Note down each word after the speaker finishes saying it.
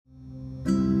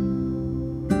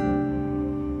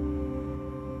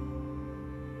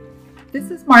This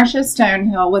is Marcia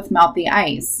Stonehill with Melt the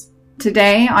Ice.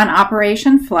 Today on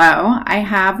Operation Flow, I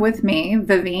have with me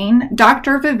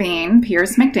Dr. Viveen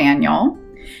Pierce McDaniel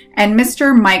and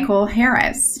Mr. Michael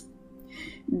Harris.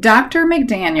 Dr.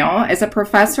 McDaniel is a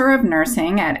professor of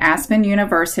nursing at Aspen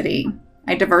University,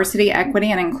 a diversity,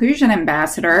 equity, and inclusion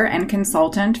ambassador and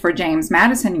consultant for James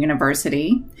Madison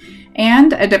University,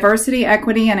 and a diversity,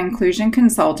 equity, and inclusion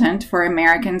consultant for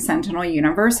American Sentinel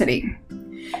University.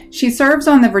 She serves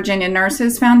on the Virginia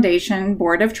Nurses Foundation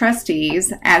Board of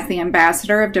Trustees as the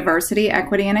Ambassador of Diversity,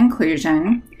 Equity, and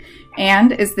Inclusion,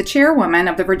 and is the chairwoman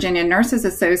of the Virginia Nurses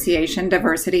Association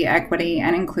Diversity, Equity,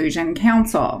 and Inclusion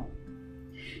Council.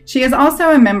 She is also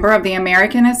a member of the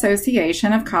American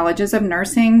Association of Colleges of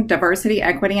Nursing Diversity,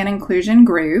 Equity, and Inclusion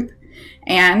Group,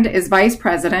 and is vice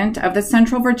president of the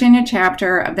Central Virginia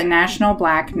chapter of the National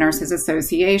Black Nurses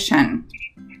Association.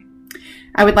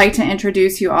 I would like to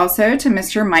introduce you also to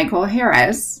Mr. Michael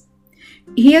Harris.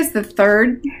 He is the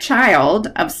third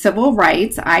child of civil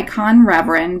rights icon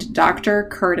Reverend Dr.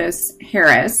 Curtis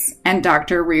Harris and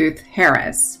Dr. Ruth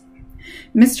Harris.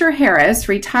 Mr. Harris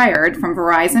retired from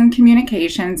Verizon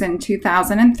Communications in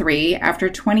 2003 after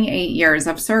 28 years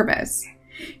of service.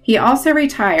 He also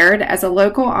retired as a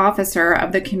local officer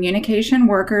of the Communication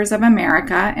Workers of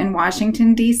America in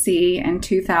Washington, D.C. in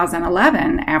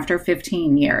 2011 after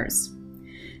 15 years.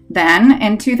 Then,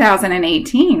 in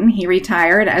 2018, he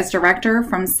retired as director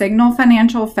from Signal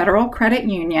Financial Federal Credit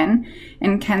Union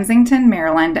in Kensington,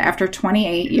 Maryland after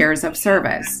 28 years of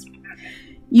service.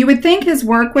 You would think his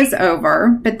work was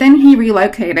over, but then he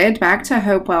relocated back to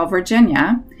Hopewell,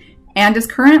 Virginia, and is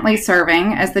currently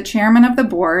serving as the chairman of the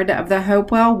board of the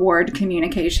Hopewell Ward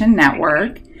Communication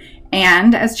Network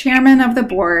and as chairman of the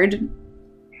board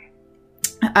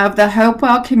of the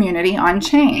Hopewell Community on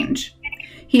Change.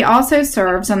 He also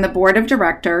serves on the board of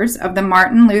directors of the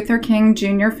Martin Luther King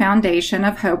Jr. Foundation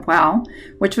of Hopewell,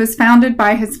 which was founded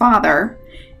by his father,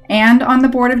 and on the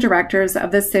board of directors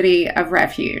of the City of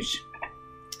Refuge.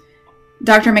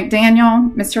 Dr. McDaniel,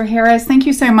 Mr. Harris, thank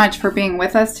you so much for being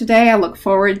with us today. I look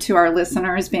forward to our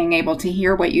listeners being able to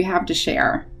hear what you have to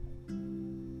share.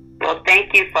 Well,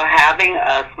 thank you for having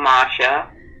us, Marcia.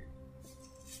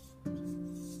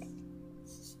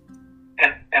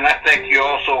 And I thank you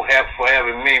also for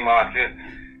having me, Marcia.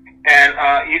 And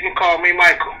you can call me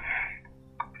Michael.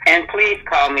 And please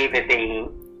call me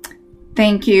Viveen.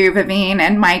 Thank you, Viveen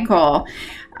and Michael.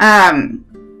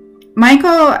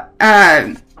 Michael,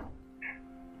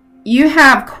 you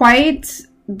have quite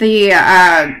the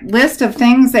list of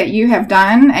things that you have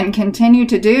done and continue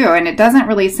to do, and it doesn't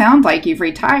really sound like you've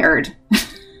retired.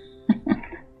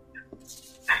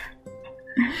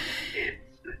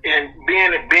 And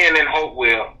being in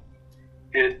Hopewell,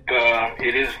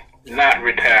 it is not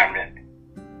retirement.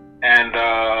 And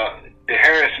the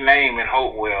Harris name in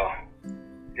Hopewell,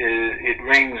 it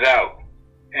rings out.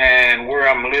 And where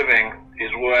I'm living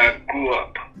is where I grew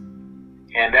up.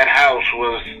 And that house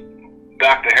was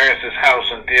Dr. Harris's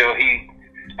house until he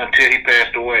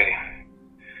passed away.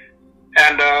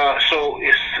 And so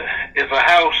it's a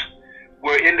house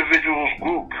where individuals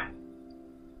group.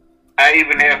 I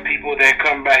even have people that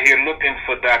come by here looking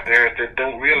for Dr. Harris that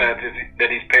don't realize that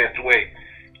he's passed away,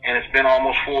 and it's been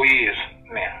almost 4 years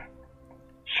now.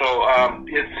 So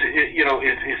it's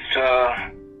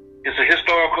a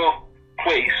historical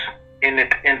place in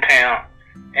town,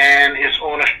 and it's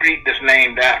on a street that's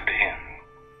named after him.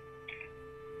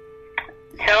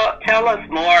 Tell us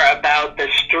more about the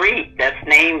street that's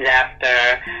named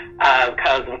after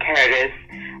Cousin Curtis,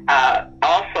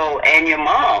 also, and your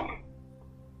mom.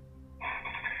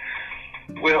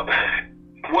 Well,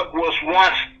 what was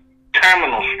once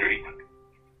Terminal Street,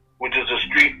 which is a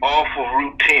street off of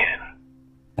Route 10,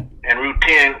 and Route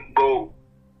 10 go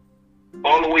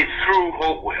all the way through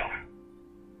Hopewell.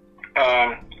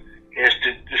 It's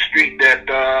the street that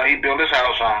he built his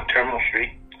house on, Terminal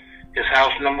Street. His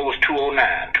house number was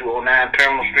 209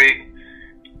 Terminal Street.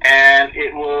 And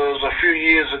it was a few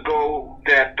years ago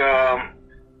that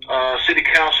city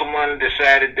councilman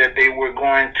decided that they were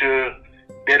going to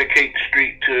dedicate the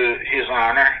street to his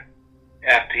honor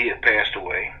after he had passed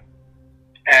away.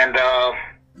 And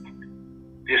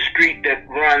the street that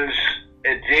runs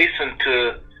adjacent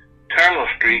to Terminal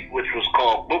Street, which was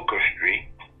called Booker Street,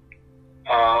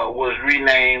 was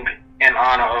renamed in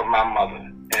honor of my mother.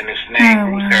 And it's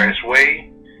named Ruth Harris Way,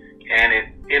 and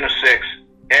it intersects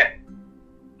at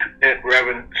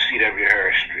Reverend C.W.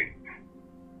 Harris Street.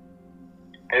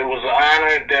 It was an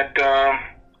honor that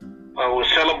was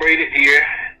celebrated here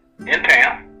in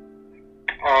town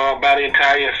by the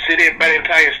entire city, by the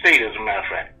entire state, as a matter of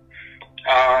fact.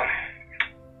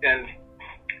 And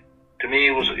To me,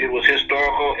 it was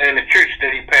historical, and the church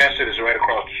that he pastored is right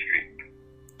across the street.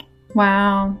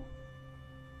 Wow.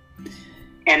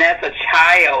 And as a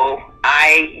child,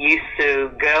 I used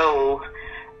to go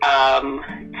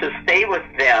to stay with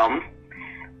them,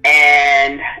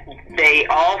 and they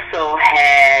also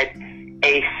had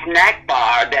a snack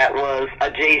bar that was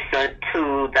adjacent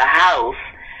to the house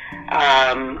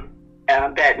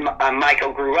that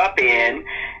Michael grew up in.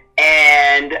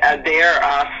 And there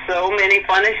are so many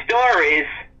funny stories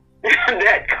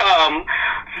that come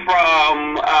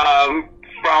from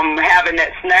having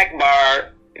that snack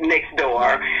bar next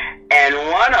door. And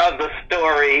one of the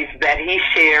stories that he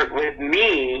shared with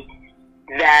me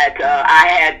that I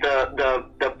had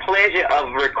the pleasure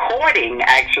of recording,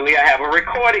 actually, I have a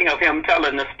recording of him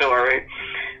telling the story.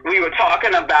 We were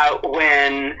talking about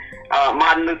when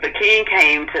Martin Luther King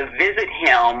came to visit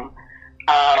him.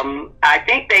 I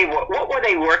think what were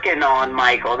they working on,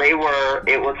 Michael? It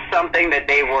was something that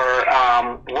they were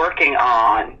working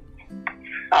on.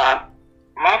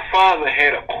 My father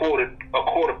had a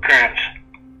court appearance,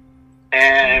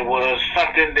 and it was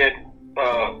something that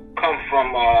come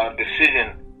from a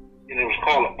decision, and it was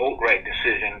called a boat right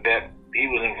decision that he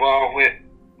was involved with.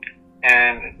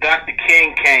 And Dr.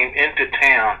 King came into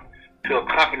town to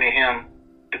accompany him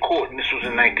to court, and this was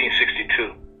in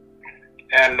 1962.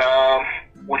 And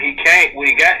when he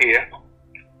got here,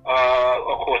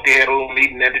 of course, they had a little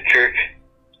meeting at the church,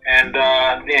 and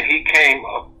then he came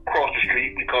across the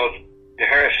street because the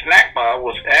Harris Snack Bar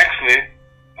was actually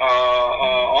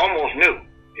almost new,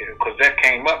 because that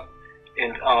came up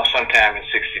in sometime in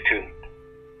 '62.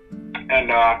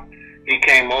 And he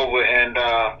came over, and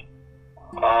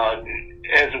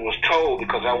as it was told,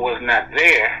 because I was not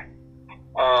there,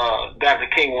 Dr.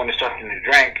 King wanted something to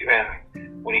drink, and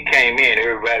when he came in,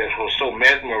 everybody was so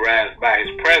mesmerized by his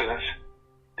presence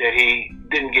that he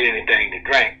didn't get anything to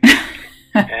drink.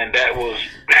 And that was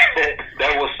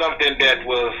something that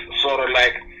was sort of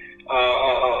like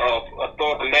a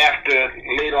thought of laughter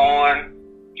later on.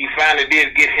 He finally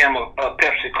did get him a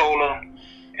Pepsi Cola,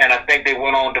 and I think they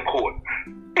went on to court.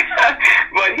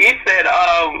 But he said,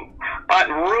 Aunt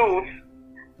Ruth,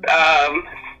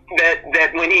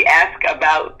 that when he asked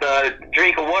about the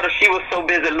drink of water, she was so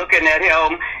busy looking at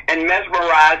him and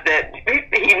mesmerized that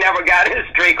he never got his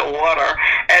drink of water.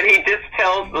 And he just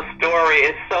tells the story.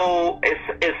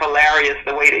 It's hilarious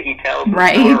the way that he tells the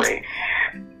story.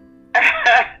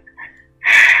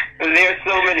 There's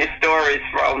so many stories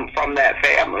from that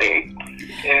family.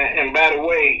 And by the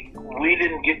way, we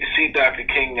didn't get to see Dr.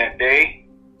 King that day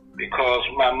because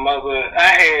my mother, I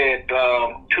had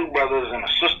 2 brothers and a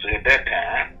sister at that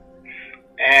time,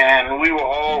 and we were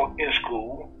all in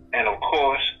school, and of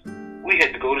course, we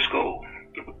had to go to school.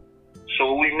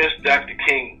 So we missed Dr.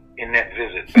 King in that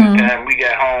visit. By the time we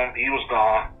got home, he was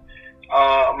gone.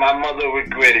 My mother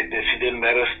regretted that she didn't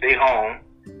let us stay home,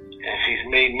 and she's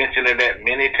made mention of that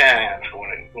many times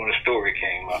when the story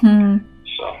came up.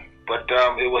 So, but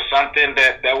it was something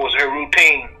that was her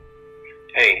routine.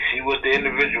 Hey, she was the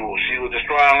individual. She was the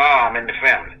strong arm in the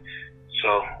family.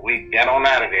 So we got on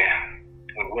out of there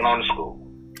and went on to school.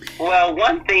 Well,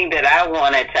 one thing that I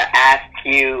wanted to ask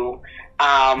you,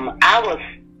 I was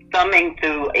thumbing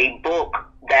through a book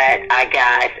that I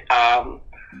got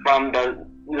from the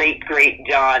late, great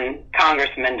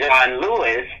Congressman John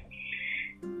Lewis,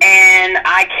 and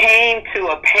I came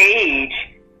to a page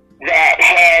that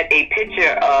had a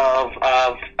picture of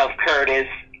Curtis,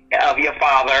 of your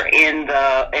father, in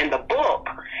the book,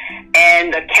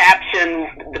 and the caption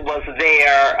was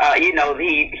there. He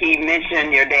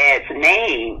mentioned your dad's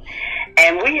name,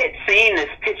 and we had seen this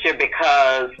picture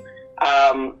because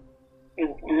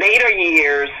later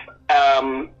years.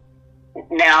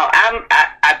 Now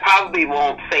I probably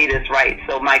won't say this right,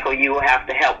 so Michael, you will have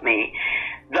to help me.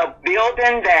 The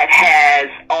building that has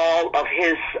all of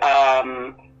his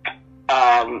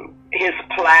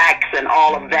plaques and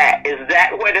all of that, is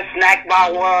that where the snack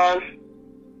bar was?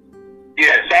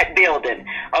 Yes. That building.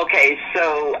 Okay,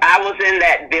 so I was in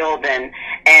that building,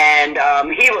 and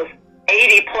he was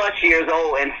 80 plus years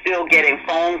old and still getting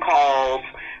phone calls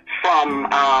from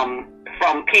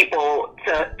people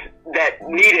that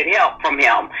needed help from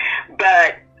him.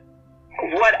 But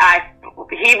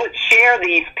he would share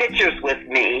these pictures with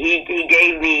me. He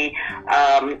gave me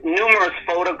numerous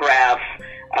photographs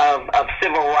of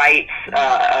civil rights,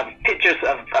 of pictures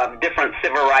of different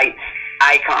civil rights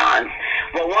icons.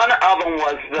 But one of them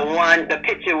was the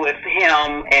picture with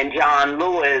him and John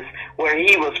Lewis, where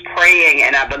he was praying,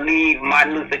 and I believe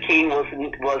Martin Luther King was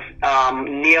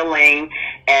kneeling,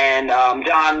 and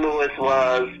John Lewis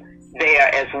was there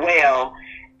as well.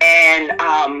 And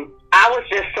I was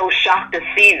just so shocked to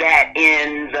see that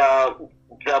in the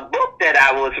book that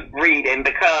I was reading,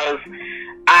 because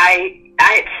I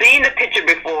had seen the picture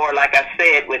before, like I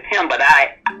said, with him, but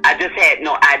I just had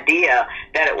no idea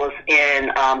that it was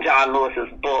in John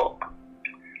Lewis's book.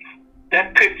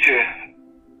 That picture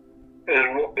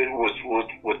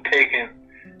was taken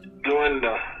during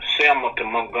the Selma to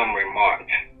Montgomery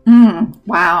March.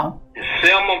 Wow. The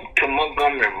Selma to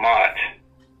Montgomery March,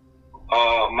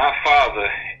 my father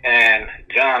and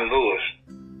John Lewis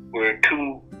were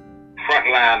two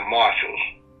frontline marshals.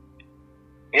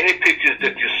 Any pictures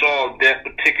that you saw of that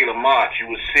particular march, you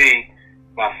would see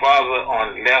my father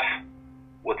on the left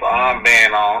with an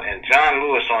armband on and John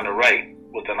Lewis on the right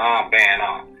with an armband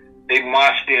on. They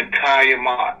marched the entire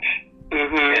march.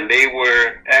 And they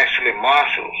were actually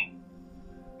marshals.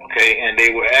 Okay, and they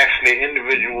were actually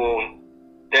individuals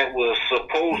that were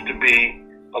supposed to be,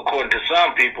 according to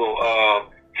some people,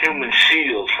 human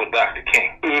shields for Dr.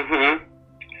 King.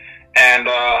 And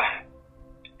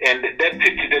that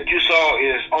picture that you saw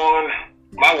is on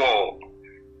my wall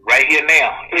right here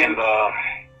now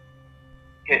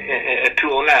at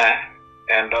 209,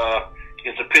 and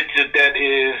it's a picture that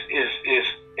is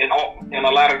in a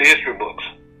lot of the history books.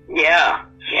 Yeah.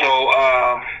 So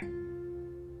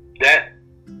that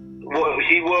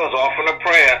he was offering a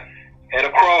prayer at a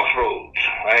crossroads,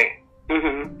 right?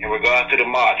 In regards to the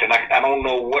march, and I don't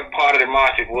know what part of the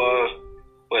march it was,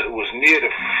 but it was near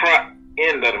the front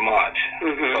end of the march,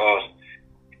 because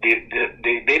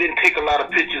they didn't take a lot of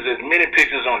pictures, as many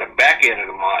pictures on the back end of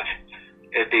the march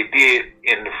as they did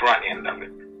in the front end of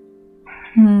it.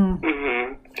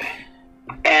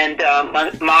 And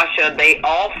Marsha, they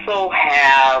also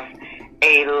have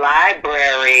a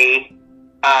library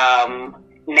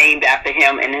named after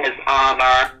him in his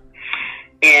honor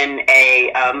in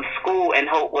a school in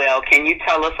Hopewell. Can you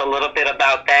tell us a little bit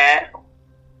about that?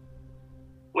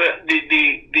 Well,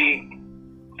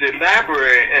 the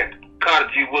library at Carter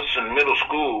G. Woodson Middle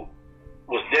School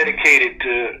was dedicated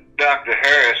to Dr.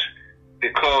 Harris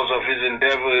because of his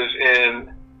endeavors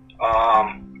in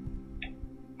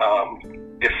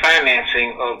the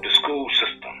financing of the school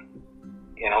system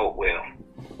in Hopewell.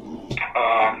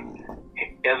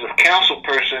 As a council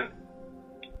person,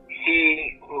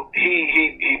 he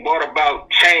brought about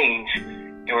change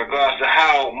in regards to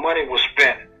how money was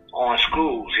spent on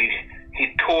schools.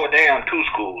 He tore down two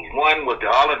schools. One was the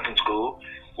Arlington School,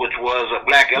 which was a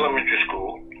black elementary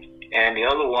school, and the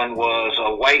other one was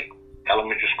a white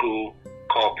elementary school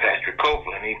called Patrick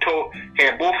Copeland. He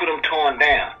had both of them torn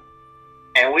down.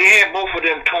 And we had both of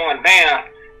them torn down.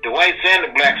 The whites and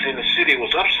the blacks in the city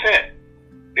was upset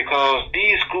because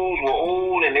these schools were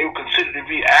old and they were considered to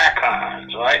be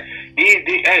icons, right?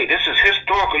 Hey, this is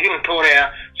historical. You done tore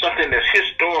down something that's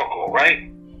historical,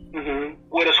 right?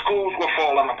 Where the schools were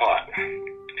falling apart.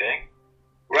 Okay.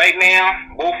 Right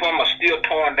now, both of them are still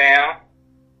torn down.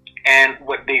 And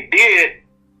what they did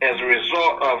as a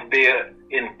result of their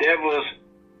endeavors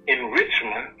in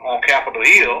Richmond on Capitol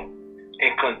Hill,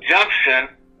 in conjunction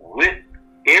with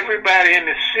everybody in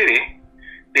the city,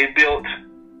 they built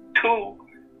two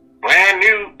brand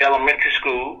new elementary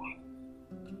schools,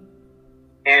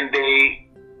 and they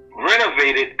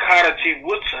renovated Carter G.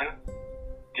 Woodson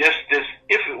just as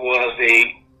if it was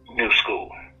a new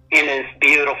school. And it's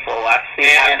beautiful. I've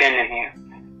been in here.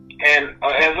 And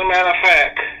as a matter of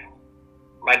fact,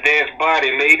 my dad's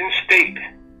body laid in state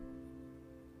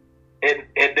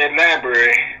at that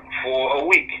library for a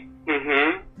week.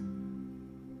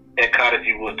 At Carter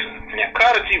G. Woodson. Now,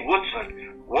 Carter G.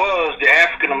 Woodson was the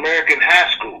African American high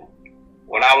school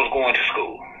when I was going to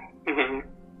school.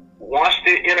 Once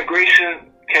the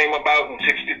integration came about in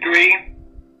 '63,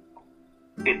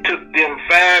 it took them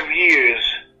 5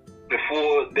 years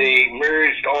before they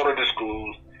merged all of the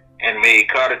schools and made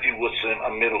Carter G. Woodson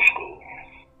a middle school.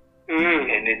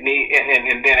 And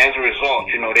then as a result,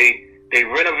 you know, they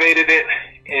renovated it,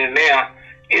 and now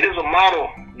it is a model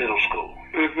middle school,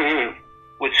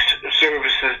 which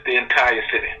services the entire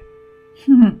city.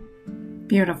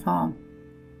 Beautiful.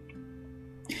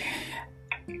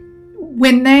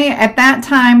 When they, at that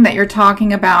time that you're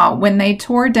talking about, when they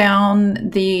tore down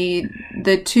the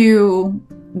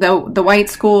white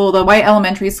school, the white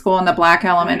elementary school and the black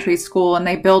elementary school, and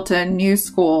they built a new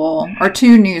school or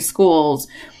two new schools,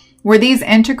 were these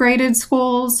integrated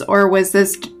schools, or was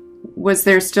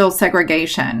there still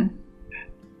segregation?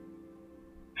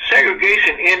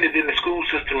 Segregation ended in the school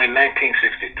system in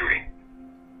 1963.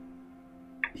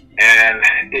 And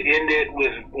it ended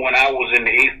with when I was in the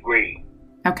 8th grade.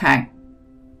 Okay.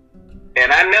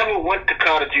 And I never went to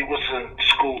Carter G. Woodson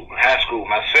high school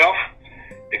myself.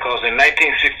 because in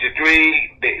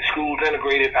 1963 the schools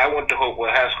integrated. I went to Hopewell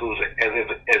High School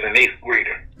as an 8th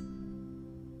grader,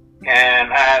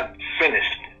 and I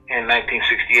finished in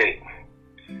 1968.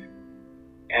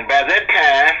 And by that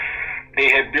time, they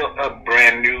had built a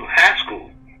brand new high school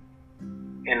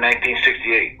in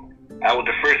 1968. I was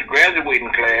the first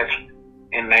graduating class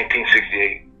in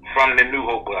 1968 from the new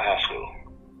Hopewell High School.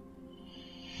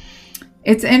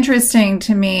 It's interesting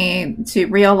to me to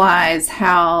realize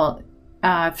how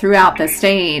throughout the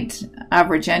state of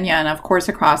Virginia, and of course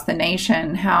across the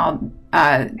nation, how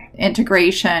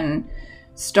integration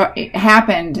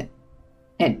happened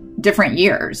at different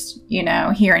years. You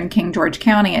know, here in King George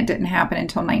County, it didn't happen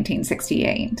until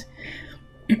 1968,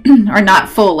 or not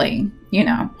fully, you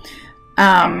know.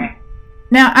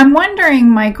 Now, I'm wondering,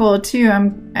 Michael, too,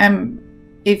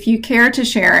 if you care to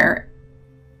share,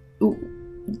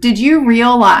 did you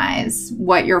realize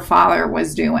what your father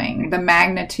was doing, the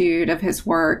magnitude of his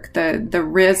work, the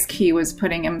risk he was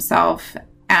putting himself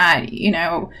at? You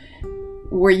know,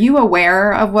 were you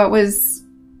aware of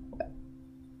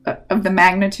of the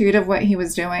magnitude of what he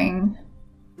was doing?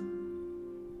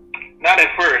 Not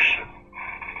at first.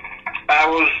 I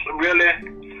was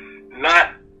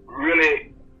not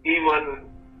really even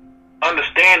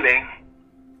understanding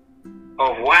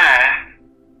of why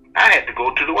I had to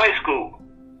go to the white school.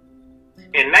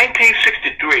 In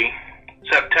 1963,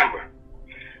 September,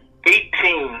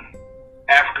 18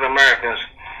 African Americans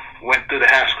went through the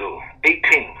high school.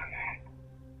 18.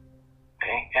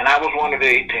 Okay? And I was one of the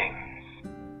 18.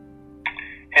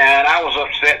 And I was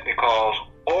upset because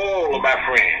all of my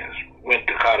friends went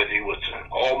to Carter G. Woodson.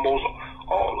 Almost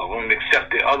all of them,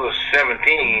 except the other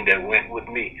 17 that went with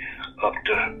me up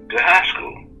to high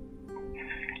school.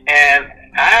 And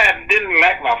I didn't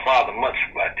like my father much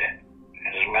about that.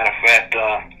 As a matter of fact,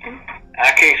 I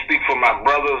can't speak for my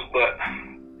brothers, but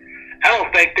I don't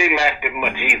think they liked it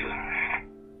much either.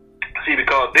 See,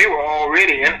 because they were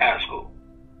already in high school.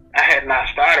 I had not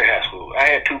started high school. I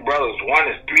had two brothers. One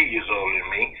is 3 years older than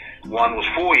me. One was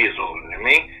 4 years older than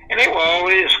me. And they were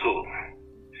already in school.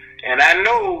 And I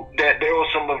know that there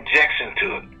was some objection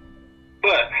to it.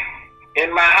 But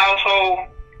in my household,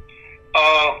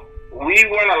 we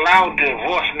weren't allowed to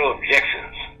voice no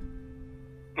objections.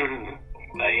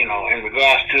 You know, in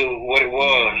regards to what it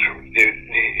was,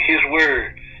 his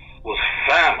word was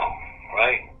final,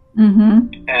 right?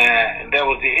 Mm-hmm. And that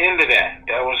was the end of that.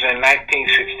 That was in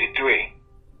 1963.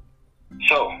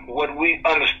 So what we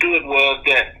understood was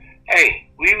that, hey,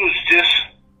 we was just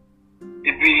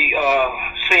to be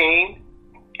seen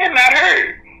and not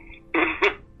heard.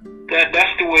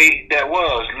 That's the way that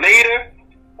was. Later,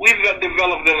 we've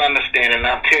developed an understanding.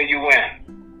 I'll tell you when.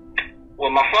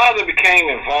 When my father became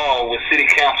involved with city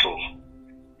councils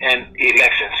and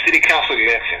elections, city council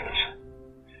elections,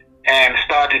 and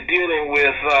started dealing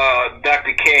with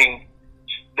Dr.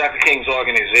 King's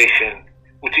organization,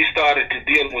 which he started to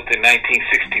deal with in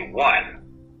 1961,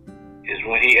 is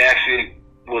when he actually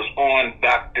was on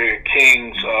Dr.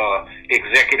 King's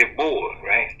executive board,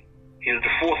 right? He was the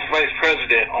fourth vice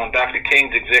president on Dr.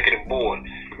 King's executive board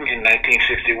in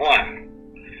 1961.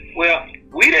 Well,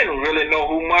 we didn't really know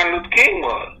who Martin Luther King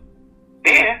was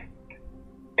then,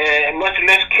 and much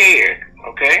less cared,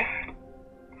 okay?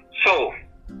 So,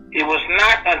 it was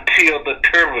not until the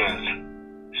turbulence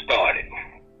started,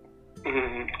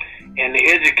 and the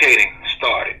educating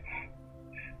started,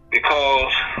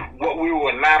 because what we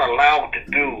were not allowed to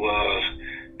do was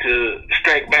to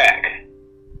strike back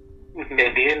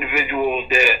at the individuals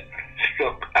that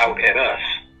struck out at us.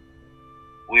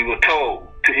 We were told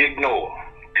to ignore,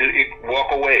 to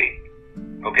walk away,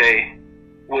 okay,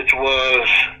 which was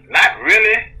not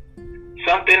really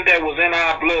something that was in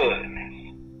our blood,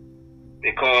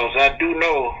 because I do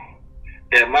know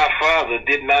that my father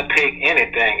did not take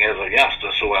anything as a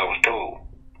youngster, so I was told.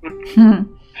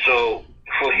 So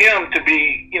for him to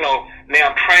be, you know,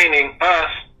 now training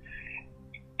us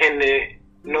in the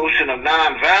notion of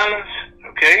nonviolence,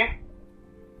 okay,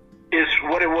 is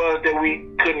what it was that we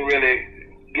couldn't really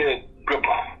get a grip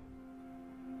on.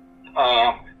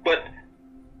 But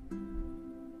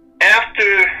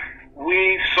after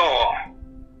we saw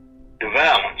the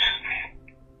violence,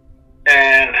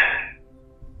 and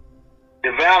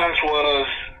the violence was,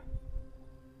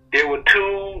 there were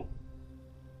 2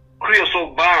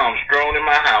 creosote bombs thrown in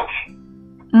my house.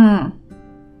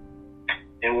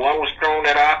 And one was thrown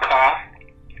at our car.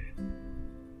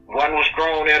 One was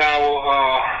thrown at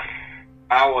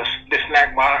the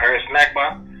snack bar,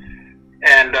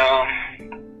 And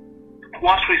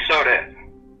once we saw that,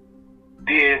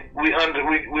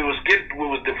 we was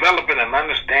developing an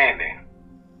understanding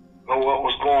of what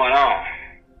was going on.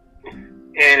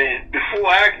 And before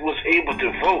I was able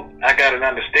to vote, I got an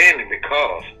understanding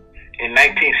because in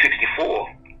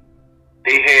 1964,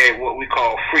 they had what we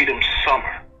call Freedom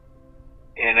Summer.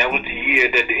 And that was the year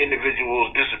that the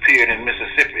individuals disappeared in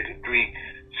Mississippi, the 3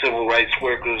 civil rights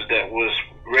workers that was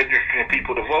registering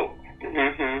people to vote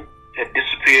had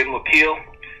disappeared and were killed.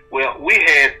 Well, we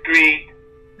had 3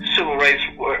 civil rights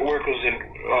workers and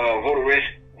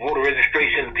voter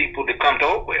registration people to come to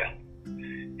Hopewell.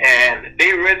 And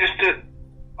they registered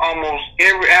almost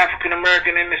every African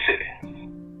American in the city.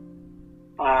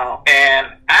 Wow. And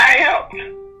I helped,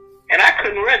 and I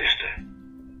couldn't register.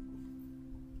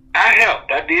 I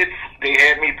helped. I did. They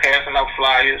had me passing out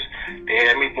flyers. They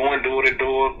had me going door to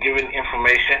door, giving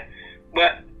information.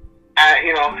 But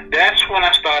that's when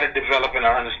I started developing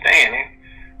an understanding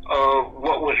of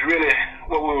what we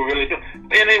were really doing.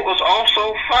 And it was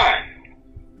also fun.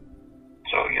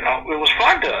 So, it was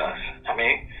fun to us. I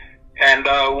mean, and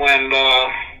when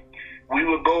we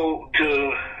would go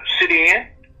to City Inn,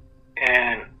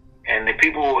 and the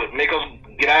people would make us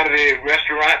get out of the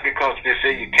restaurant because they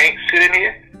said you can't sit in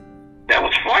here. That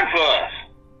was fun for us.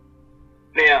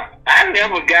 Now, I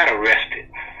never got arrested,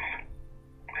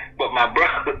 but my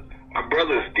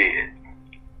brothers did.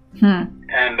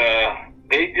 And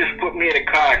they just put me in a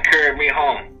car and carried me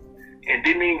home, and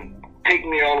didn't even take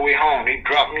me all the way home. They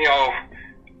dropped me off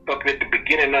up at the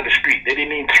beginning of the street. They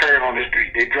didn't even turn on the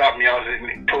street. They dropped me off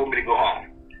and told me to go home.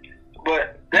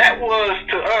 But that was,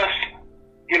 to us,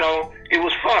 it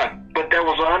was fun. But there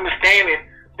was an understanding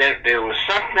that there was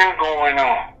something going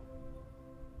on.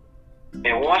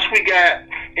 And once we got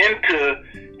into,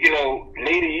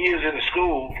 later years in the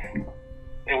school,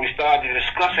 and we started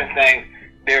discussing things,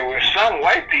 there were some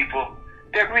white people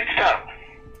that reached out.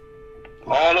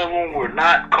 All of them were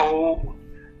not cold.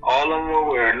 All of them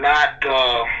were not,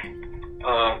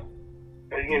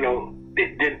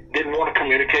 didn't want to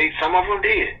communicate. Some of them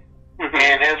did.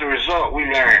 And as a result, we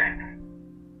learned.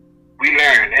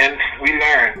 And we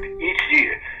learned each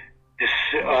year.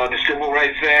 The Civil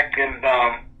Rights Act, and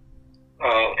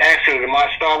actually the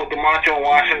march started with the March on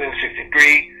Washington in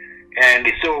 63, and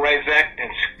the Civil Rights Act in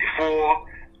 64,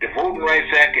 the Voting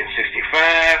Rights Act in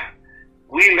 65.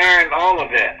 We learned all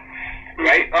of that,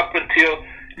 right up until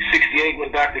 68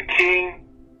 when Dr. King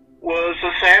was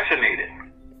assassinated.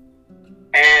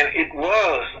 And it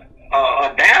was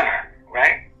a downer,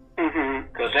 right?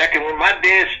 Because when my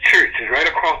dad's church is right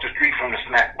across the street from the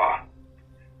snack bar.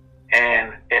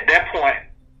 And at that point,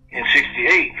 in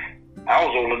 68, I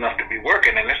was old enough to be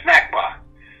working in the snack bar.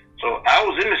 So I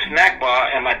was in the snack bar,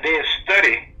 and my dad's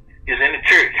study is in the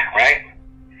church, right?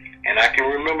 And I can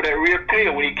remember that real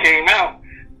clear when he came out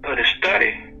of the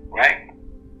study, right?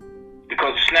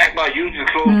 Because the snack bar usually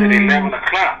closed at 11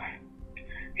 o'clock.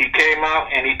 He came out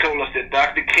and he told us that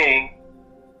Dr. King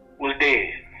was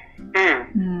dead.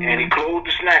 And he closed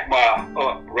the snack bar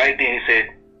up right then. He said,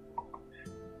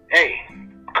 "Hey,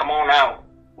 come on out.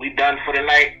 We done for the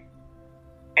night."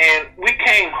 And we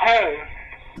came home,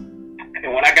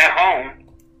 and when I got home,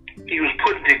 he was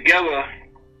putting together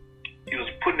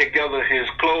his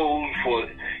clothes for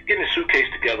getting his suitcase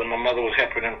together. My mother was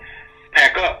helping him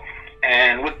pack up,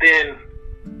 and within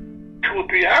 2 or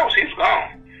 3 hours, he was gone.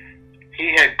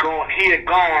 He had gone.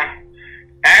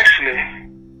 Actually,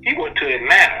 he went to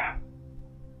Atlanta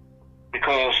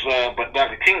because, but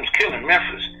Dr. King was killed in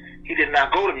Memphis. He did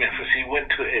not go to Memphis. He went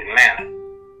to Atlanta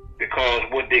because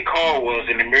what they called was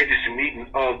an emergency meeting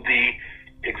of the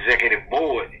executive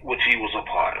board, which he was a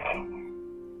part of.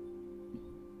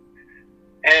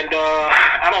 And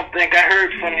I don't think I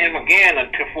heard from him again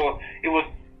until it was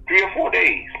 3 or 4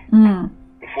 days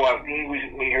before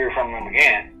we heard from him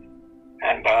again.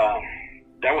 And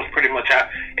that was pretty much how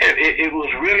it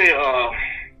was really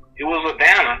it was a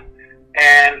downer.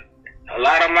 And a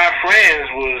lot of my friends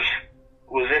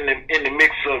was in the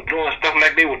mix of doing stuff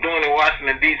like they were doing in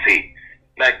Washington D.C.,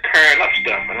 like tearing up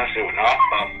stuff. And I said, well, no,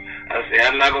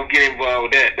 I'm not gonna get involved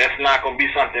with that. That's not gonna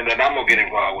be something that I'm gonna get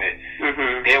involved with.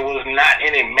 There was not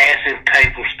any massive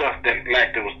type of stuff that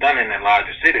was done in the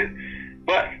larger cities,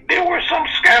 but there were some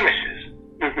skirmishes.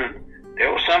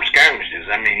 There were some skirmishes.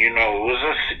 I mean, it was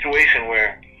a situation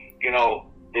where,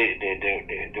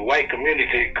 the white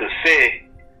community could say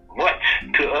much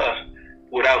to us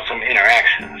without some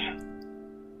interactions.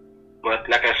 But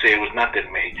like I said, it was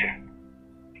nothing major.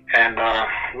 And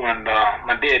when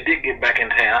my dad did get back in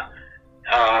town,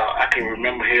 I can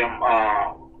remember him,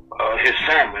 his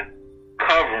sermon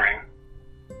covering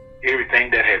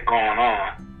everything that had gone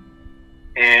on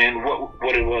and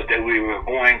what it was that we were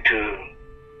going to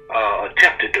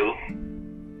attempt to do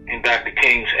in Dr.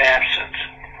 King's absence.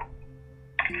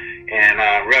 And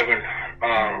Reverend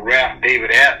Ralph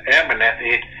David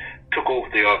Abernathy took over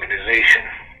the organization,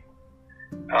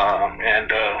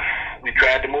 and we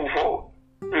tried to move forward.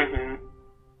 Mm-hmm.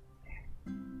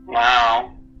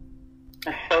 Wow,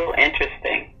 that's so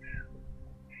interesting.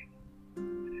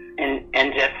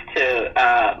 And just to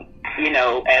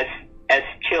as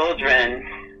children,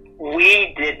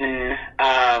 we didn't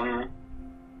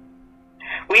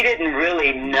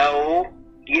really know.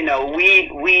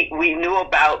 We knew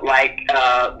about like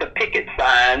the picket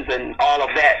signs and all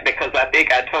of that, because I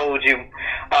think I told you,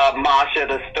 Marsha,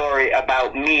 the story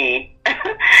about me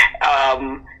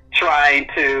trying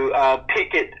to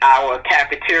picket our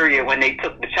cafeteria when they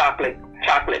took the chocolate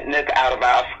nook out of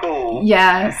our school.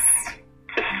 Yes.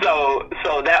 So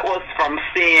that was from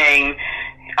seeing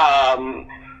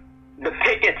the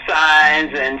picket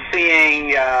signs and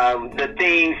seeing the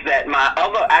things that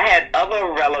I had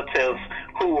other relatives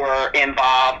who were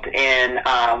involved in,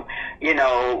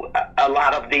 a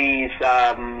lot of these,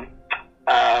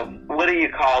 what do you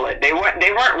call it? They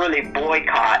weren't really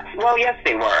boycotts. Well, yes,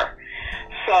 they were.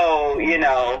 So,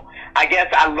 I guess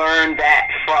I learned that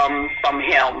from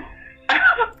him.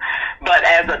 But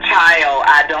as a child,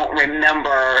 I don't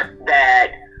remember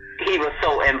that he was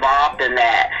so involved in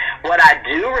that. What I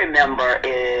do remember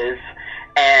is,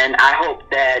 and I hope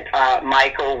that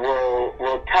Michael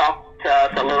will talk to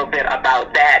us a little bit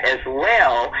about that as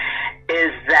well,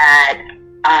 is that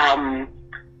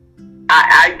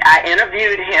I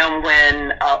interviewed him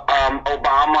when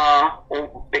Obama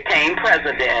became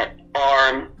president,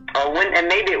 or when, and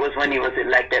maybe it was when he was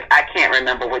elected. I can't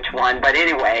remember which one, but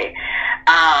anyway.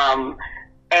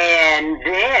 And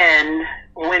then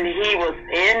when he was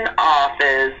in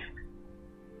office,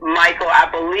 Michael, I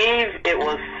believe it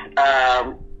was,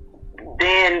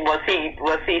 then was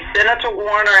he Senator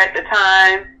Warner at the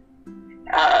time?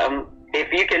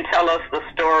 If you can tell us the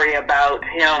story about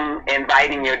him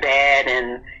inviting your dad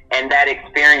and that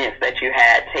experience that you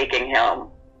had taking him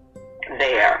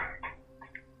there.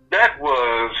 Mark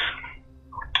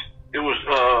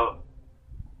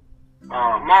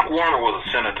Warner was a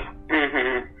senator.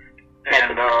 Mm-hmm.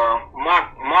 And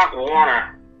Mark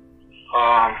Warner,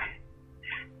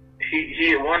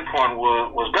 he at one point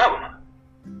was governor.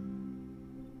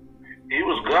 He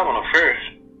was governor first.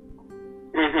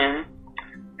 Mm-hmm.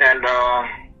 And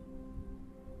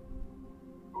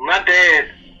my dad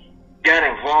got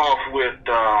involved with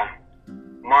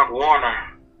Mark Warner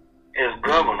as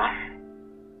governor,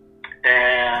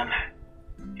 and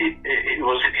it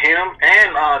was him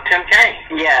and Tim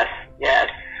Kaine. Yes.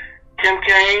 Tim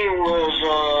Kaine was,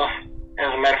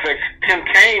 as a matter of fact, Tim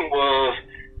Kaine was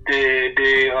the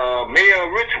mayor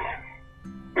of Richmond.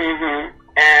 Mm-hmm.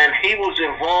 And he was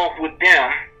involved with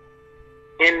them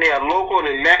in their local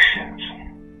elections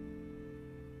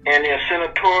and their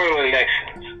senatorial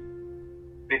elections,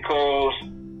 because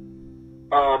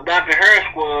Dr.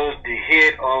 Harris was the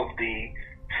head of the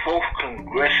 4th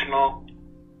Congressional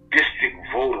District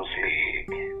Voters League,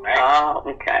 right? Oh,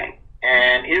 okay.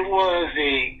 And it was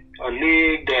a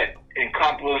league that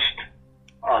encompassed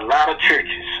a lot of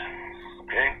churches,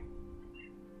 okay?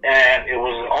 And it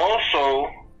was also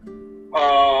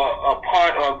a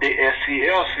part of the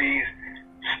SCLC's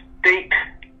state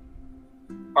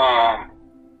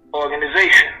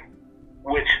organization,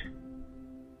 which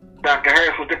Dr.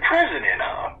 Harris was the president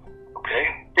of, okay?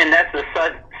 And that's the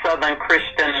Southern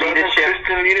Christian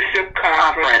Leadership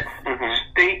Conference Mm-hmm.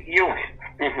 state unit,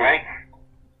 Mm-hmm. right?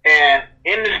 And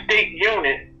in the state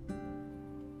unit,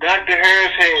 Dr.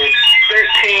 Harris had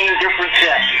 13 different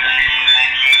chapters.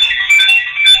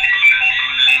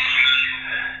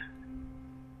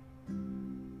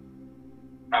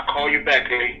 I'll call you back,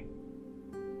 Lee.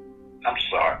 I'm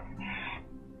sorry.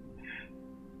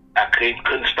 I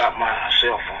couldn't stop my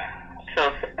cell phone. So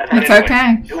It's anyway, okay.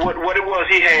 What it was,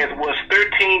 he had was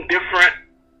 13 different,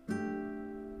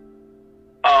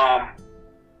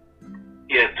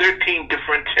 13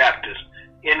 different chapters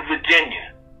in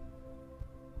Virginia.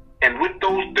 And with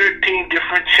those 13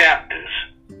 different chapters,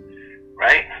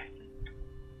 right,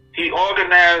 he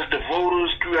organized the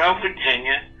voters throughout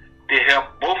Virginia to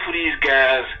help both of these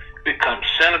guys become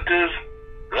senators,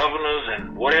 governors,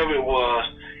 and whatever it was,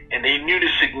 and they knew the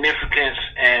significance,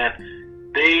 and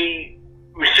they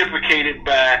reciprocated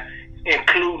by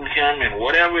including him in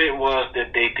whatever it was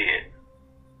that they did.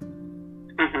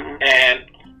 Mm-hmm. And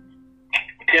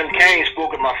Tim Kaine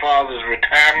spoke at my father's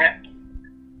retirement,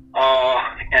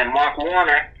 and Mark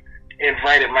Warner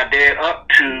invited my dad up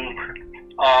to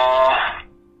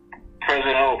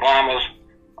President Obama's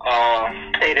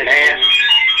dance.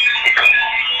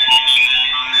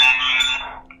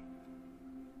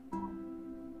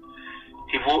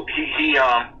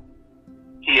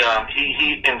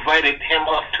 invited him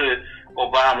up to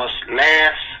Obama's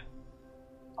last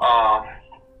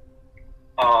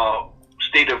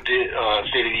State of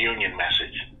the Union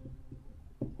message,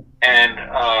 and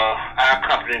I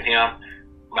accompanied him,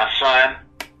 my son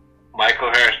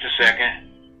Michael Harris II,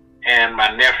 and my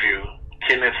nephew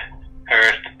Kenneth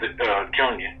Harris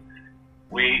Jr.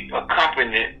 We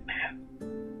accompanied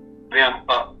them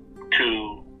up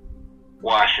to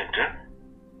Washington,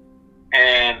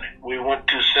 and we went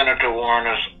to Senator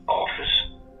Warner's office,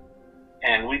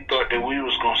 and we thought that we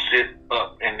was going to sit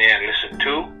up in there and listen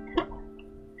to,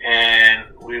 and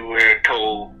we were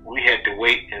told we had to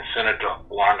wait in Senator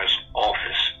Warner's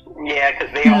office. Yeah,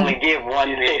 because they only give one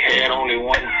ticket. They had only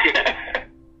one ticket.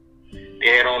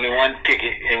 They had only one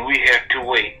ticket, and we had to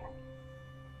wait.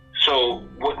 So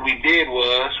what we did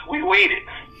was we waited,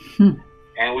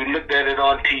 and we looked at it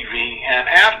on TV. And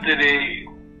after the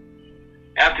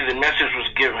message was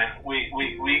given,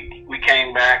 we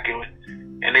came back, and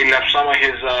they left some of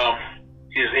his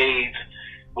aides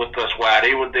with us while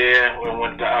they were there.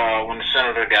 When the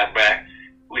senator got back,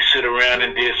 we sit around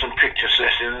and did some picture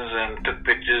sessions and took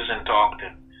pictures and talked,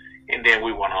 and then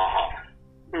we went on home.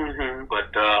 Mm-hmm.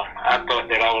 But I thought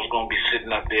that I was going to be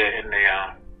sitting up there in the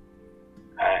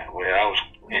I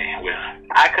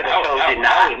could have told you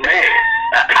not. I was mad.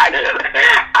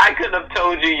 I could have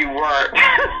told you weren't.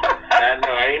 I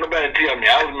know. Ain't nobody tell me.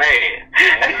 I was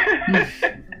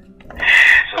mad.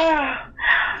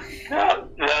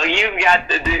 Well, you have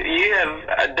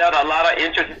done a lot of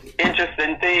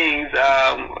interesting things,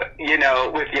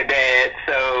 with your dad.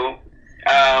 So,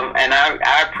 and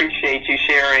I appreciate you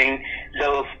sharing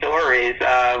those stories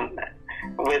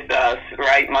with us,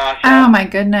 right, Masha? Oh my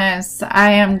goodness.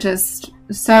 I am just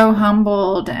so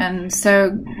humbled and so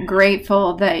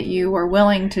grateful that you were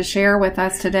willing to share with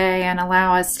us today and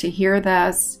allow us to hear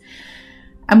this.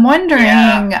 I'm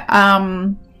wondering,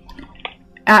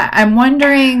 I'm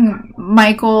wondering,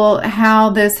 Michael, how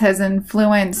this has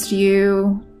influenced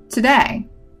you today,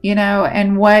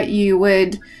 and what you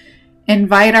would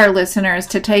invite our listeners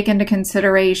to take into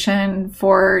consideration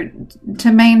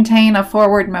to maintain a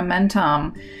forward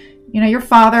momentum. Your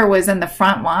father was in the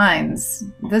front lines.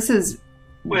 This is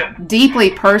deeply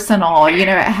personal.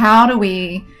 How do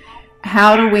we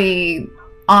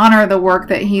honor the work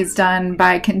that he's done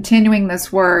by continuing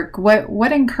this work?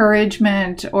 What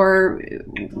encouragement, or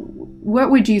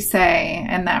what would you say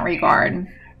in that regard?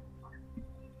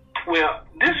 Well,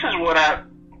 this is what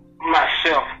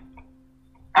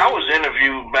I was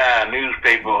interviewed by a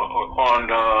newspaper on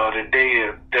the day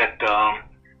that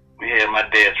we had my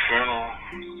dad's funeral.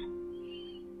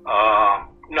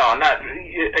 The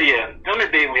only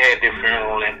day we had the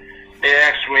funeral, and they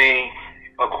asked me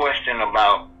a question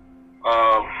about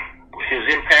his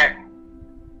impact,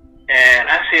 and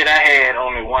I said I had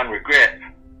only one regret,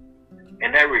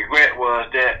 and that regret was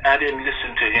that I didn't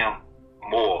listen to him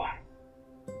more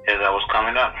as I was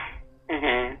coming up.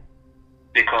 Mm-hmm.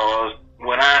 Because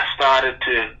when I started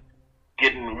to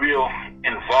getting real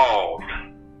involved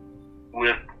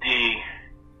with the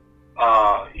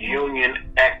union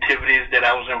activities that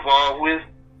I was involved with,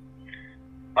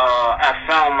 I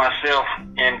found myself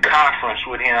in conference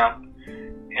with him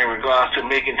in regards to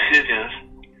making decisions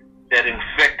that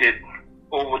infected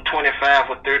over 25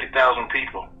 or 30,000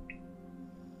 people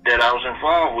that I was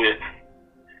involved with.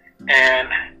 And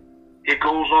it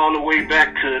goes all the way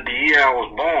back to the year I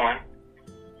was born.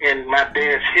 And my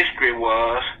dad's history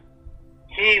was,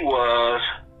 he was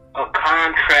a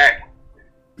contract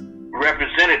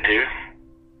representative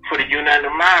for the United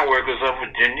Mine Workers of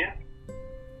Virginia,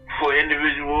 for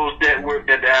individuals that worked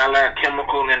at the Allied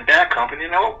Chemical and Dye Company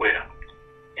in Oakville.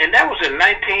 And that was in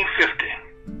 1950.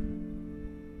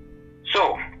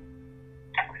 So,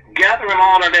 gathering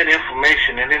all of that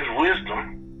information and his wisdom,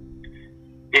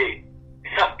 it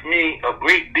helped me a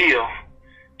great deal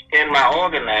in my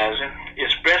organizing,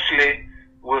 especially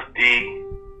with the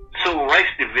Civil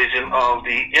Rights Division of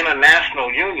the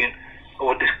International Union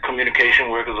or the Communication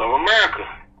Workers of America.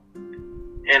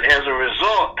 And as a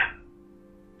result,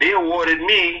 they awarded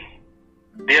me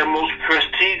their most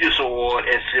prestigious award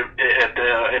at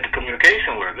the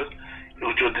Communication Workers,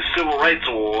 which was the Civil Rights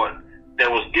Award that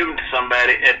was given to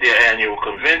somebody at their annual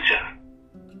convention.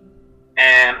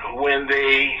 And when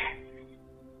they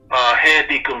had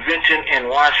the convention in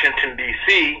Washington,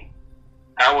 D.C.,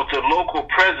 I was the local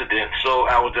president, so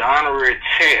I was the honorary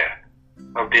chair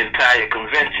of the entire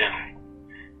convention.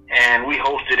 And we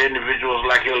hosted individuals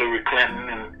like Hillary Clinton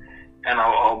and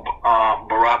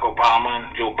Barack Obama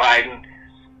and Joe Biden.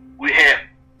 We had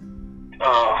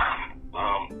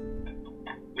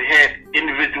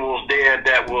individuals there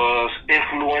that was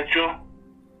influential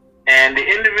And the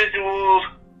individuals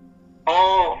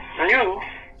all knew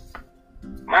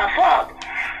my father.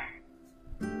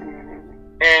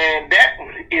 And that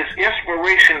is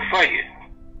inspiration for you.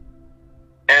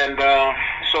 And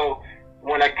so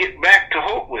when I get back to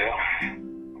Hopewell,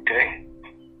 okay,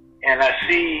 and I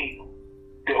see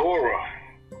the aura,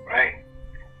 right,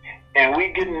 and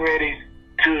we getting ready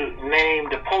to name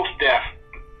the post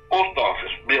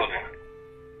office building.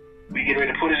 We get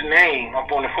ready to put his name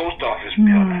up on the post office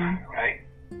building, right?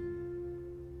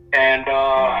 And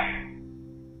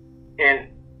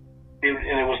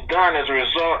it was done as a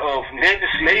result of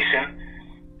legislation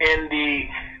in the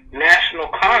National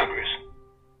Congress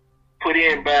put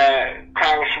in by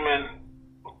Congressman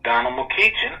Donald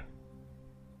McEachin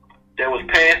that was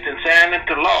passed and signed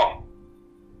into law.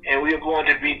 And we are going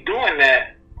to be doing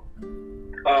that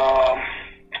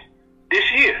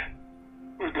this year.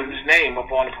 We'll put his name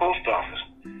up on the post office.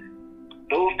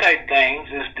 Those type things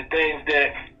is the things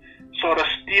that sort of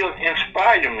still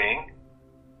inspire me,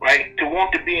 right, to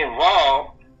want to be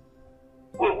involved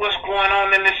with what's going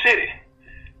on in the city.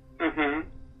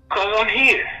 Because I'm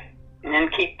here.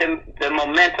 And keep the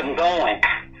momentum going.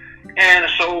 And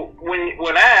so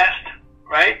when asked,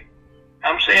 right,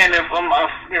 I'm saying if I'm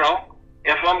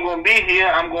going to be here,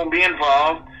 I'm going to be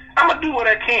involved. I'm going to do what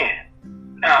I can.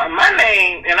 Now, my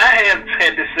name, and I have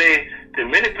had to say to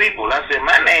many people, I said,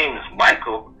 my name is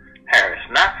Michael Harris,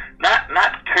 not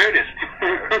Curtis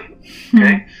Harris,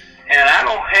 okay? And I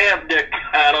don't have that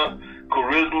kind of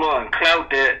charisma and clout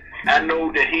that I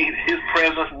know that his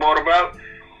presence brought about.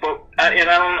 But I'm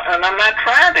not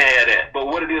trying to have that. But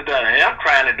what it is that I am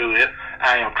trying to do is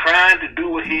I am trying to do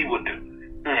what he would do,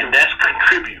 and that's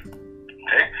contribute.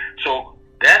 Okay, so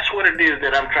that's what it is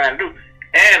that I'm trying to do.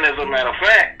 And as a matter of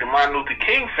fact, the Martin Luther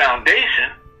King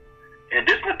Foundation at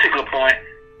this particular point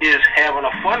is having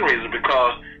a fundraiser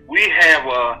because we have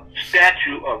a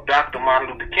statue of Dr.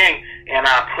 Martin Luther King in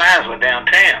our plaza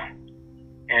downtown,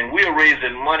 and we are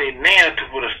raising money now to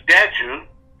put a statue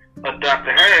of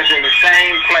Dr. Harris in the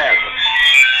same plaza.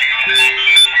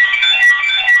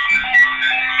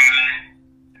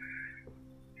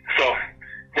 So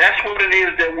that's what it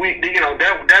is that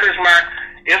that is my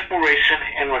inspiration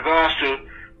in regards to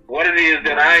what it is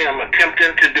that I am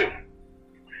attempting to do.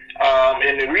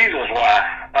 And the reasons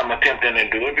why I'm attempting to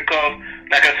do it, because,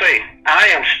 like I say, I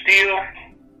am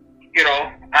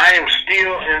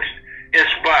still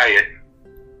inspired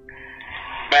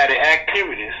by the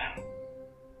activities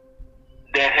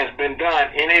that has been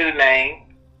done in his name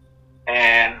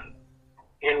and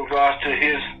in regards to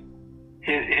his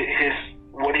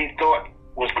what he thought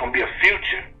was going to be a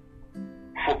future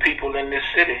for people in this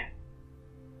city,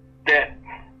 that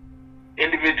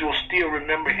individuals still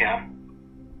remember him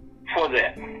for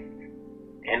that,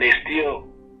 and they still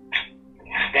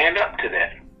stand up to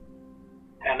that.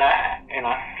 And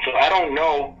so I don't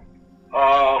know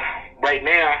right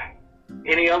now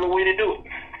any other way to do it.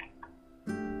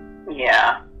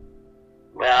 Yeah.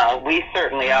 Well, we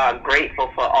certainly are grateful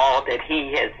for all that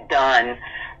he has done,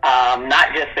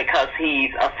 not just because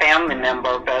he's a family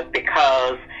member, but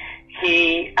because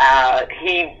he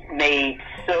made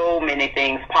so many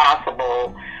things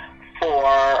possible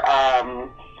for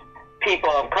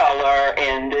people of color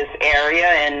in this area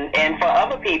and for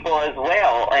other people as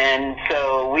well. And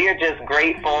so we are just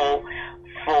grateful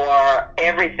for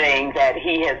everything that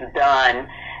he has done.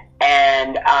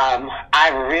 And I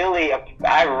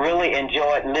really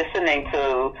enjoyed listening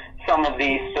to some of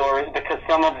these stories, because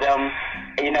some of them,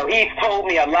 he's told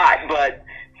me a lot, but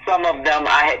some of them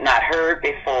I had not heard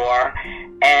before,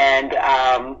 and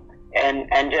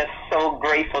just so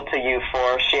grateful to you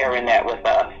for sharing that with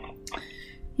us.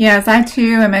 Yes, I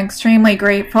too am extremely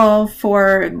grateful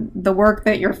for the work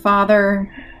that your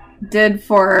father did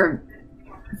for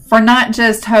not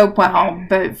just Hopewell,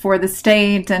 but for the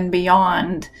state and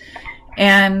beyond.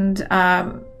 And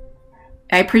I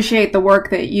appreciate the work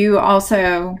that you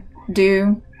also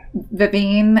do,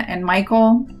 Vivian and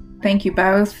Michael. Thank you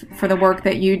both for the work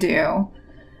that you do.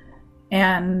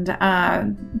 And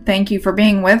thank you for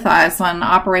being with us on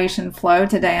Operation Flow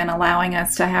today and allowing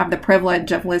us to have the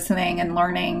privilege of listening and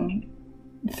learning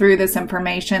through this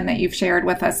information that you've shared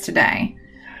with us today.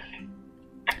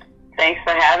 Thanks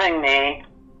for having me.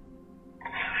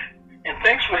 And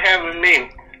thanks for having me,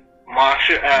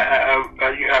 Marsha.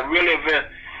 I really have been,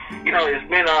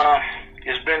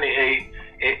 it's been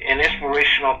an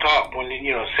inspirational talk when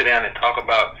you sit down and talk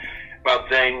about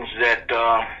things that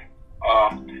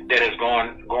that is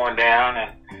going down,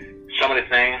 and some of the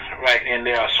things, right? And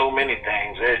there are so many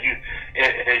things,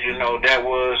 as you know, there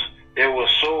was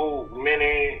so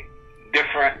many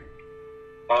different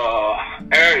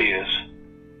areas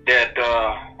that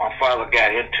my father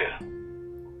got into.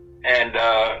 And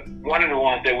one of the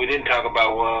ones that we didn't talk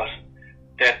about was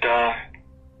that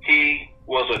he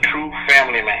was a true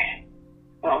family man.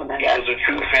 Oh, he was a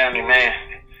true family man.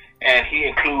 And he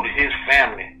included his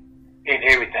family in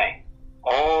everything.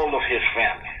 All of his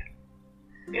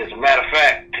family. As a matter of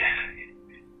fact,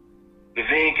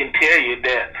 Vivian can tell you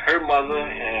that her mother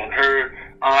and her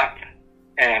aunt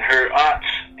and her aunts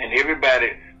and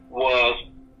everybody was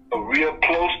real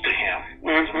close to him.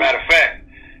 As a matter of fact,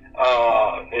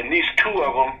 at least two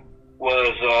of them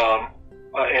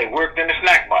had worked in the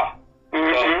snack bar.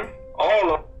 So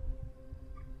all of them,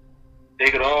 they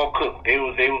could all cook.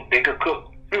 They could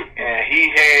cook. And he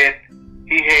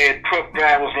had truck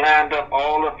drivers lined up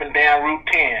all up and down Route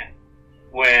 10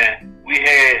 when we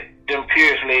had them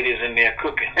Pierce ladies in there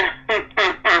cooking.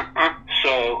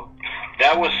 So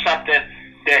that was something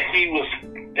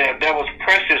that was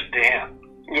precious to him.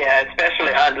 Yeah,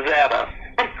 especially Aunt Zetta.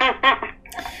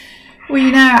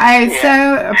 Well, I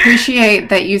so appreciate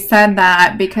that you said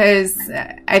that, because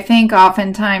I think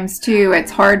oftentimes too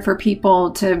it's hard for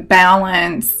people to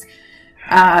balance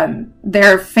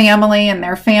their family and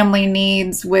their family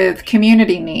needs with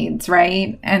community needs,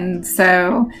 right? And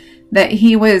so that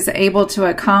he was able to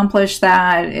accomplish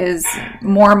that is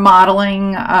more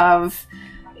modeling of,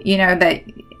 that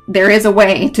there is a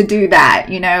way to do that.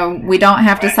 We don't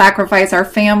have to sacrifice our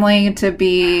family to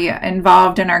be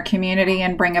involved in our community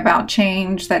and bring about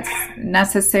change that's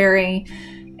necessary.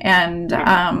 And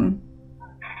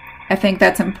I think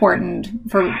that's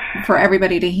important for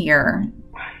everybody to hear.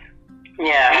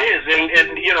 Yeah, it is.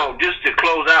 And just to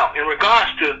close out, in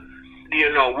regards to,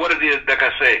 what it is, like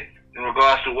I say, in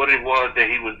regards to what it was that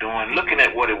he was doing, looking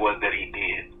at what it was that he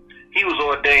did. He was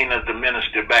ordained as the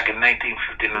minister back in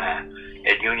 1959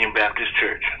 at Union Baptist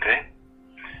Church, okay?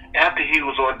 After he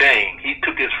was ordained, he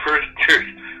took his first church,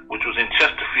 which was in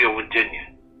Chesterfield, Virginia.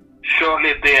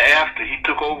 Shortly thereafter, he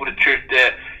took over the church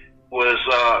that was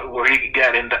where he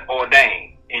got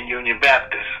ordained in Union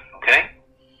Baptist, okay?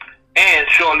 And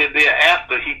shortly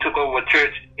thereafter, he took over a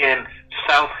church in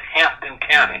Southampton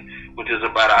County, which is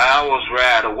about an hour's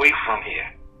ride away from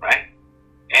here, right?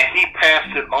 And he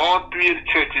pastored all three of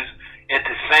the churches at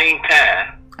the same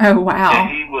time. Oh, wow. And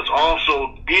he was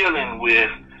also dealing with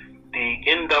the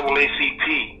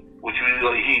NAACP, which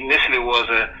he initially was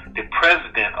the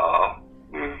president of.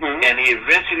 And he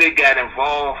eventually got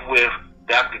involved with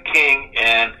Dr. King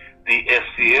and the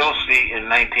SCLC in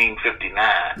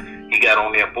 1959. He got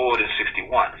on their board in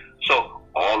 61. So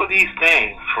all of these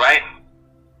things, right,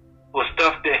 was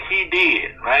stuff that he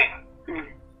did, right?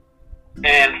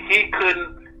 And he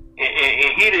couldn't,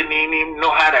 and he didn't even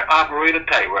know how to operate a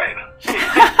typewriter. He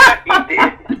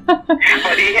did.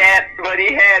 But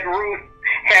he had Ruth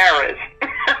Harris.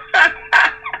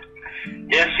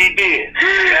 Yes, he did.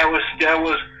 That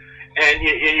was, and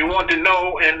you want to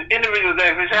know, and individuals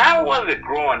ask me, how was it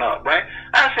growing up, right?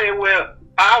 I say, well,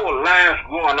 our lives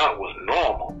growing up was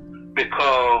normal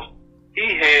because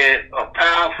he had a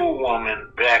powerful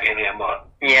woman backing him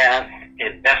up. Yes.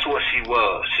 And that's what she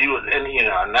was. She was, and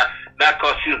not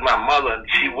because she was my mother,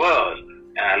 she was,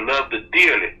 and I loved her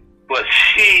dearly, but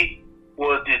she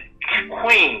was the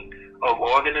queen of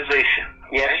organization.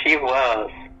 Yes, she was.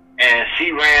 And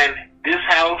she ran this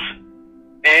house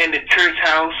and the church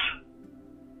house,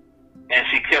 and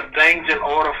she kept things in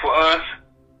order for us,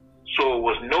 so it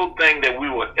was no thing that we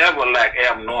would ever lack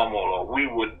abnormal or we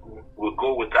would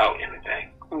go without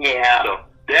anything. Yeah. So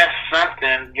that's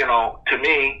something, to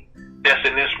me, that's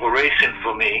an inspiration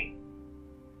for me,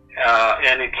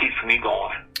 and it keeps me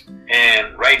going.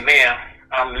 And right now,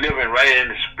 I'm living right in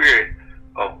the spirit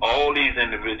of all these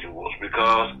individuals,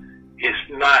 because it's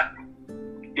not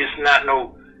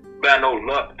by no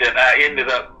luck that I ended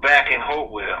up back in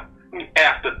Hopewell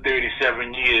after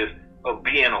 37 years of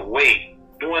being away,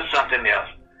 doing something else.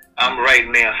 I'm right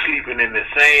now sleeping in the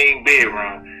same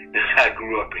bedroom that I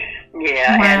grew up in.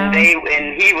 Yeah, wow.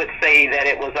 and he would say that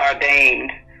it was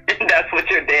ordained. That's what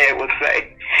your dad would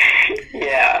say.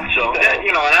 Yeah. So that,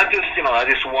 and I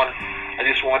just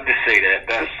wanted to say that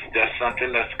that's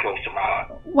something that's close to my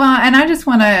heart. Well, and I just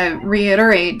want to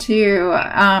reiterate too.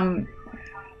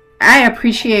 I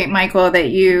appreciate, Michael, that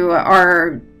you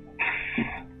are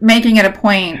making it a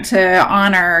point to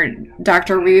honor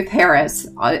Dr. Ruth Harris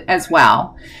as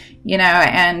well.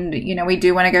 And we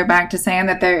do want to go back to saying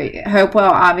that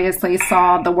Hopewell obviously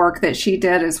saw the work that she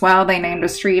did as well. They named a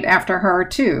street after her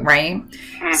too, right?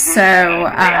 Mm-hmm. So,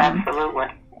 yeah, absolutely.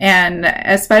 And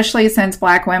especially since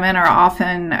Black women are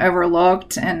often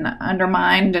overlooked and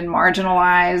undermined and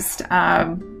marginalized,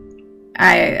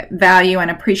 I value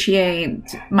and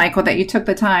appreciate, Michael, that you took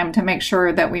the time to make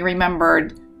sure that we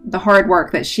remembered the hard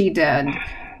work that she did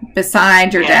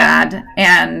beside your dad.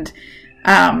 And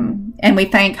we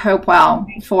thank Hopewell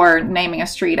for naming a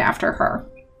street after her.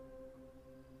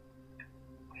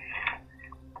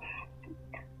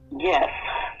 Yes.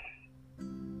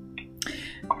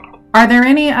 Are there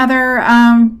any other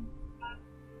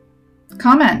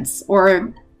comments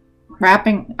or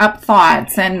wrapping up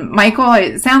thoughts? And Michael,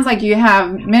 it sounds like you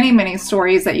have many, many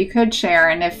stories that you could share.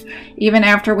 And if even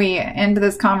after we end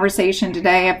this conversation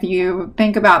today, if you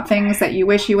think about things that you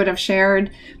wish you would have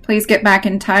shared, please get back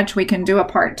in touch. We can do a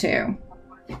part 2.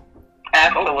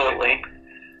 Absolutely.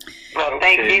 Well,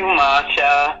 thank you,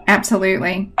 Masha.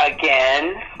 Absolutely.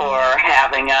 Again for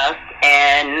having us,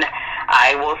 and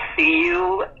I will see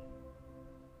you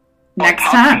next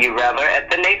time. To you rather at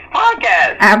the next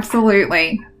podcast.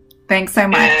 Absolutely. Thanks so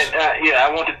much. And,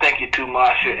 I want to thank you too,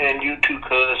 Masha, and you too,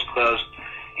 because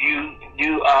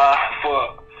you are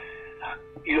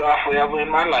forever in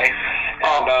my life.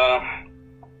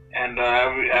 And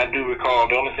I do recall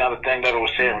the only other thing that I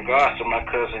was saying in regards to my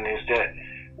cousin is that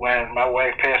when my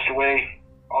wife passed away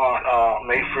on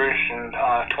May 1st in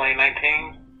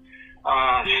 2019,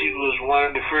 she was one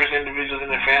of the first individuals in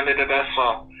the family that I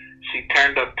saw. She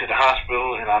turned up to the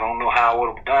hospital, and I don't know how I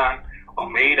would have done or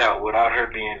made out without her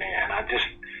being there. And I just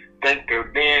thanked her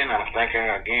then, and I thank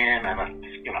her again, and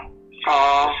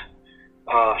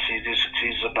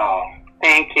she's a doll.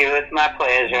 Thank you. It's my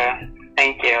pleasure.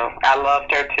 Thank you. I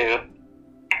loved her too.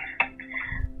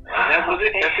 And that was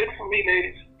it. That's it for me,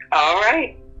 ladies. All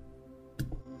right.